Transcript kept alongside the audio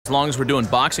long as we're doing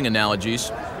boxing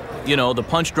analogies, you know, the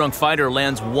punch-drunk fighter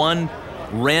lands one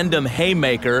random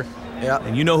haymaker,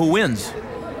 and you know who wins.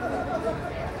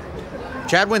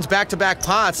 Chad wins back-to-back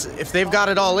pots if they've got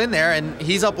it all in there, and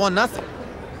he's up 1-0.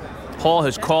 Paul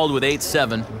has called with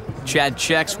 8-7. Chad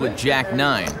checks with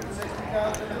Jack-9.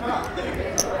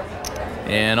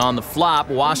 And on the flop,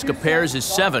 Wasicka pairs is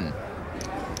 7.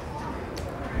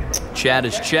 Chad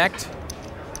has checked.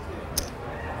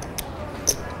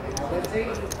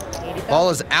 Paul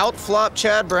has outflopped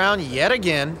Chad Brown yet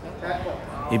again.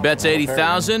 He bets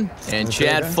 80,000, and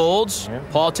Chad folds.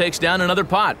 Paul takes down another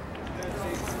pot.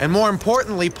 And more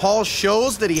importantly, Paul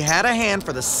shows that he had a hand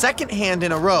for the second hand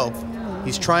in a row.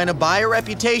 He's trying to buy a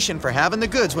reputation for having the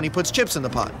goods when he puts chips in the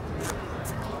pot.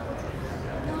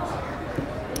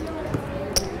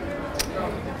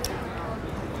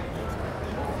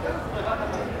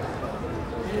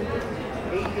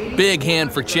 Big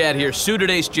hand for Chad here, suited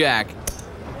ace-jack.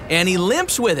 And he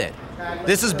limps with it.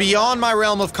 This is beyond my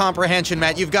realm of comprehension,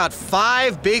 Matt. You've got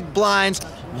 5 big blinds.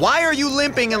 Why are you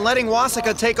limping and letting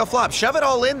Wasicka take a flop? Shove it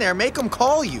all in there. Make him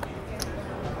call you.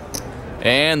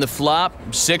 And the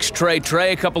flop, 6 tray,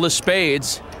 a couple of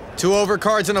spades. 2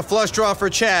 overcards and a flush draw for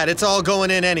Chad. It's all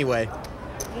going in anyway.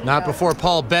 Not before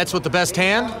Paul bets with the best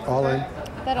hand. All in.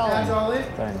 Bet all in.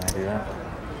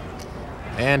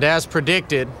 And as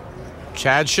predicted,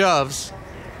 Chad shoves.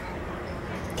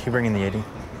 Keep bringing the 80.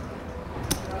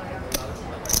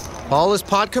 Paul is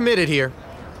pot committed here.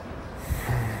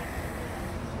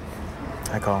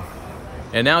 I call.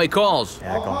 And now he calls.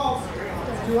 Yeah, I call.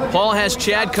 Paul has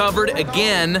Chad covered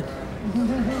again. You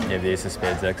have the ace of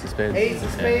spades, X of spades. Ace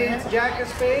of spades, jack of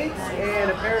spades,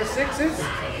 and a pair of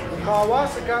 6s. Call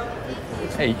Wasicka.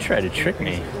 Hey, you tried to trick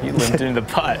me. You limped into the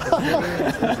pot.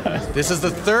 This is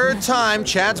the 3rd time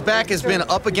Chad's back has been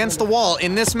up against the wall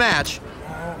in this match.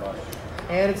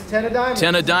 And it's 10 of diamonds.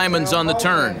 10 of diamonds on the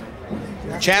turn.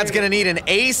 Chad's gonna need an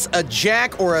ace, a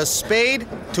jack, or a spade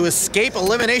to escape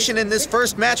elimination in this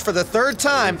first match for the 3rd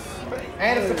time.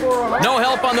 And it's the 4 of hearts. No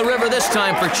help on the river this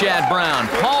time for Chad Brown.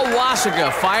 Paul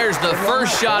Wasicka fires the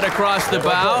first shot across the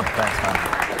bow.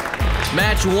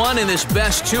 Match 1 in this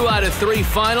best 2 out of 3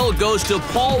 final goes to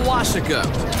Paul Wasicka.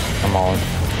 I'm all in.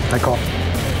 I call.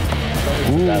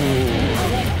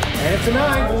 And it's a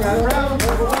 9. Chad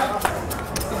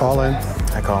Brown. All in.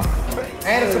 I call.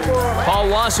 And it's a 4 of hearts. Paul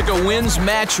Wasicka wins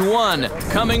match 1.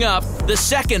 Coming up, the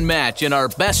second match in our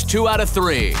best 2 out of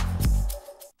 3.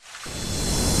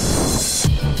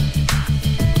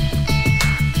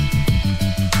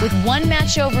 With one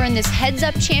match over in this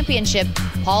heads-up championship,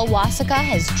 Paul Wasicka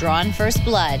has drawn first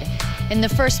blood. In the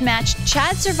first match,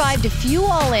 Chad survived a few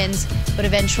all-ins, but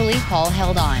eventually Paul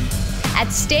held on. At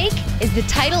stake is the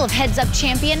title of heads-up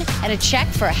champion and a check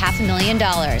for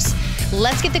 $500,000.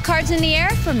 Let's get the cards in the air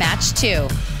for match 2.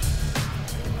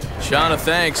 Shauna,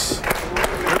 thanks.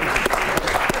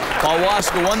 Paul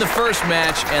Wasicka won the first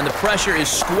match, and the pressure is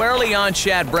squarely on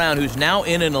Chad Brown, who's now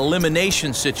in an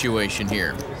elimination situation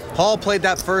here. Paul played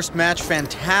that first match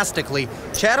fantastically.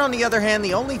 Chad, on the other hand,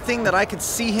 the only thing that I could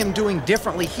see him doing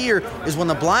differently here is when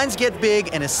the blinds get big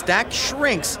and his stack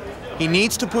shrinks, he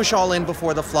needs to push all in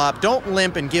before the flop. Don't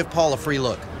limp and give Paul a free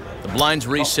look. The blinds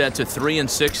reset to 3 and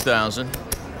 6,000.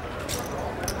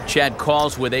 Chad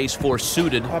calls with ace-4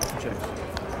 suited.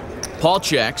 Paul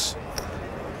checks.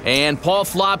 And Paul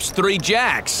flops 3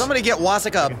 jacks. Somebody get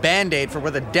Wasicka a Band-Aid for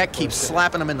where the deck keeps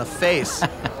slapping him in the face.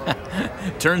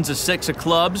 Turns a 6 of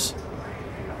clubs.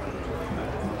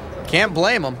 Can't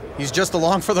blame him. He's just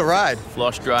along for the ride.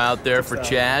 Flush draw out there for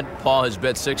Chad. Paul has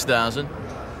bet 6,000.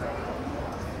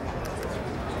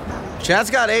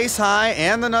 Chad's got ace high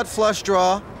and the nut flush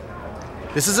draw.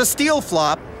 This is a steal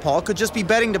flop. Paul could just be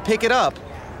betting to pick it up.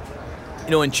 You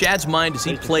know, in Chad's mind, does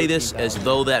he play this as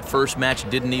though that first match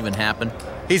didn't even happen?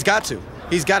 He's got to.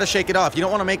 He's got to shake it off. You don't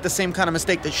want to make the same kind of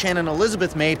mistake that Shannon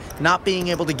Elizabeth made, not being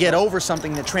able to get over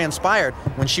something that transpired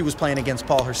when she was playing against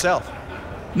Paul herself.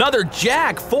 Another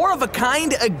jack, 4 of a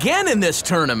kind again in this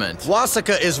tournament.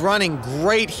 Wasicka is running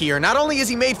great here. Not only is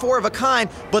he made 4 of a kind,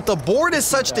 but the board is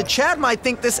such that Chad might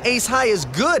think this ace high is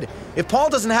good. If Paul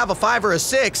doesn't have a 5 or a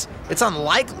 6, it's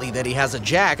unlikely that he has a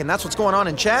jack, and that's what's going on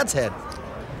in Chad's head.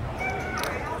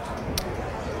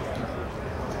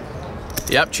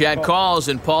 Yep, Chad calls,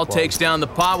 and Paul takes down the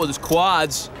pot with his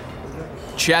quads.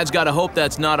 Chad's got to hope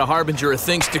that's not a harbinger of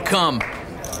things to come.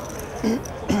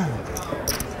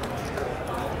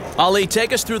 Ali,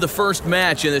 take us through the first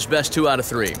match in this best 2 out of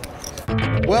 3.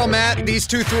 Well, Matt, these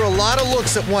two threw a lot of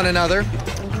looks at one another,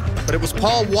 but it was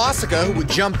Paul Wasicka who would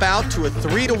jump out to a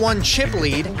 3-1 chip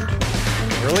lead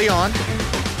early on.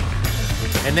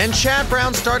 And then Chad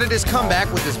Brown started his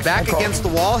comeback with his back against the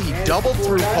wall. He doubled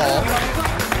through Paul.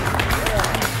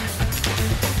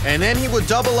 And then he would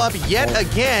double up yet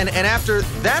again. And after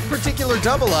that particular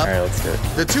double up, All right, let's do it.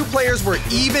 the two players were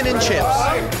even in chips.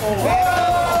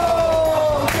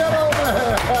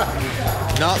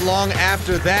 Not long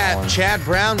after that, Chad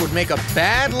Brown would make a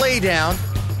bad laydown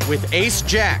with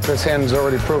ace-jack. This hand's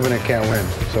already proven it can't win,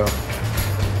 so.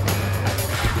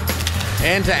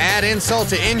 And to add insult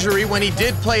to injury, when he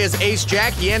did play his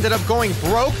ace-jack, he ended up going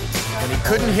broke, and he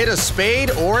couldn't hit a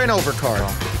spade or an overcard.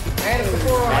 And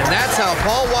that's how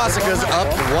Paul Wasicka's up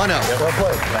 1-0. Well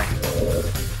played.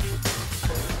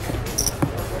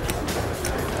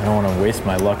 I don't want to waste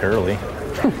my luck early.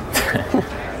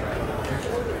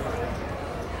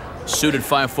 Suited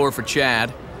 5-4 for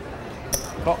Chad.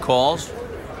 Calls.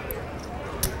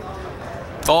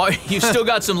 Oh, you've still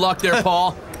got some luck there,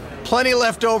 Paul. Plenty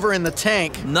left over in the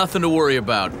tank. Nothing to worry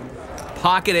about.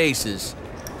 Pocket aces.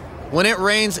 When it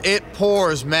rains, it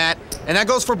pours, Matt. And that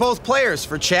goes for both players.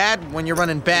 For Chad, when you're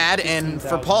running bad, and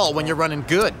for Paul, when you're running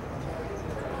good.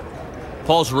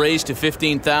 Paul's raised to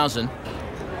 15,000.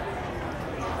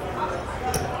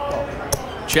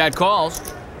 Chad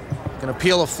calls. Gonna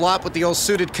peel a flop with the old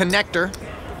suited connector.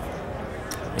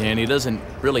 And he doesn't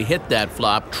really hit that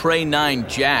flop. Tray 9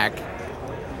 jack.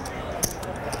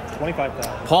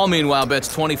 25,000. Paul, meanwhile,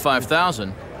 bets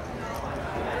 25,000.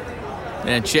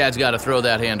 And Chad's got to throw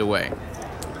that hand away.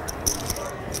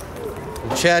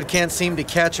 Chad can't seem to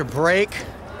catch a break.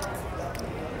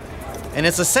 And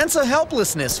it's a sense of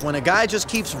helplessness when a guy just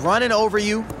keeps running over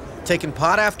you, taking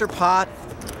pot after pot.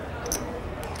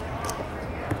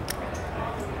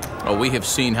 Oh, we have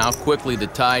seen how quickly the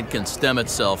tide can stem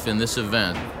itself in this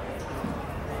event.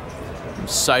 I'm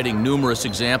citing numerous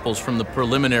examples from the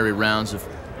preliminary rounds of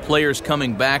players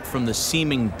coming back from the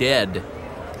seeming dead.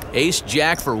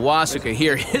 Ace-jack for Wasicka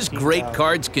here. His great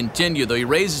cards continue, though. He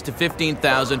raises to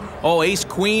 15,000. Oh,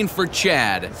 ace-queen for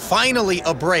Chad. Finally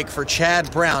a break for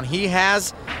Chad Brown. He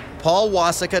has Paul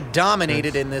Wasicka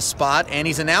dominated in this spot, and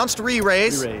he's announced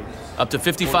re-raise. Up to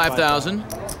 55,000.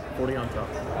 40 on top.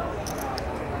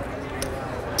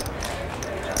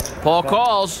 Paul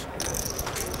calls.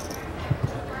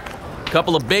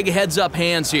 Couple of big heads-up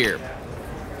hands here.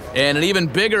 And an even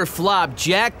bigger flop.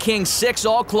 Jack, king, 6,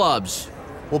 all clubs.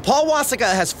 Well, Paul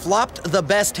Wasicka has flopped the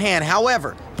best hand.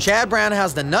 However, Chad Brown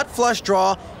has the nut flush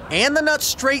draw and the nut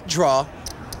straight draw.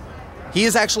 He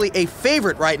is actually a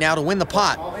favorite right now to win the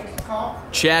pot.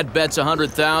 Chad bets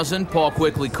 100,000. Paul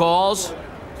quickly calls.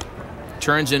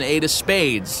 Turns in 8 of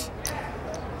spades.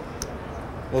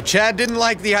 Well, Chad didn't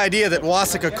like the idea that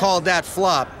Wasicka called that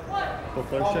flop.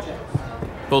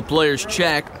 Both players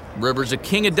check. River's a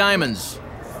king of diamonds.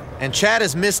 And Chad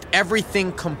has missed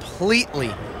everything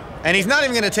completely. And he's not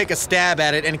even going to take a stab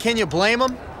at it. And can you blame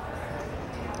him?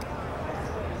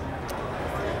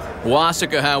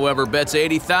 Wasicka, however, bets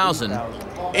 80,000.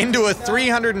 Into a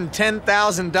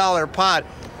 $310,000 pot.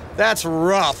 That's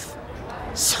rough.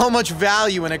 So much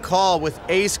value in a call with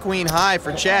ace-queen high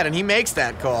for Chad, and he makes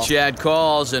that call. Chad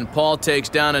calls, and Paul takes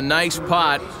down a nice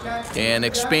pot and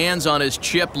expands on his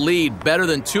chip lead. Better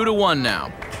than 2-1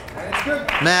 now.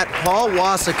 Matt, Paul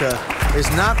Wasicka is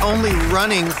not only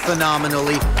running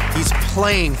phenomenally, he's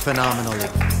playing phenomenally.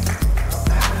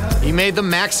 He made the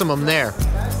maximum there.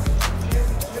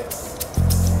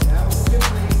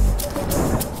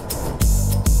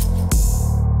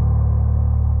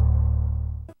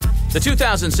 The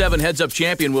 2007 Heads-Up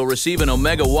champion will receive an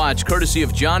Omega watch courtesy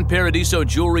of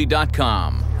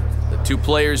JohnParadisojewelry.com. The two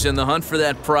players in the hunt for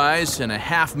that prize and a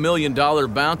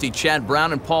 $500,000 bounty, Chad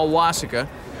Brown and Paul Wasicka.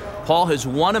 Paul has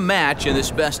won a match in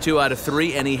this best 2 out of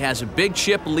 3, and he has a big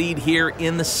chip lead here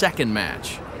in the second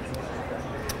match.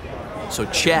 So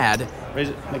Chad, Raise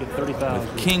it, make it 30,000.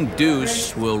 with King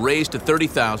Deuce, will raise to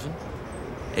 30,000.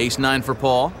 Ace-9 for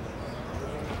Paul.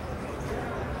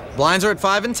 Blinds are at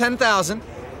 5 and 10,000.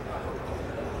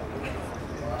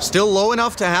 Still low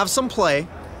enough to have some play.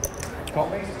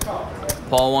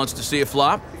 Paul wants to see a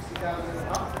flop.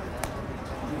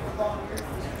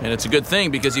 And it's a good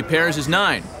thing because he pairs his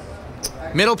 9.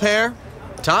 Middle pair,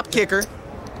 top kicker.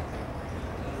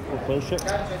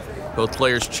 Both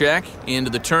players check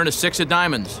into the turn of 6 of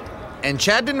diamonds. And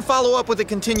Chad didn't follow up with a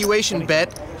continuation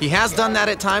bet. He has done that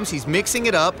at times. He's mixing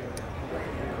it up.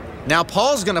 Now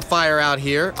Paul's going to fire out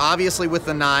here, obviously with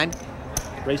the 9.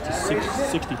 Raise to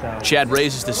 60,000. Chad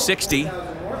raises to 60.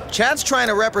 Chad's trying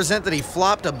to represent that he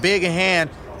flopped a big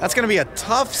hand. That's going to be a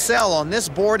tough sell on this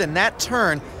board and that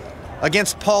turn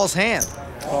against Paul's hand.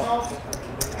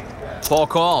 Paul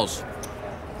calls.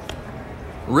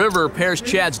 River pairs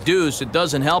Chad's deuce. It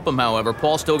doesn't help him, however.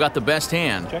 Paul still got the best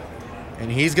hand. Check.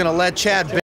 And he's going to let Chad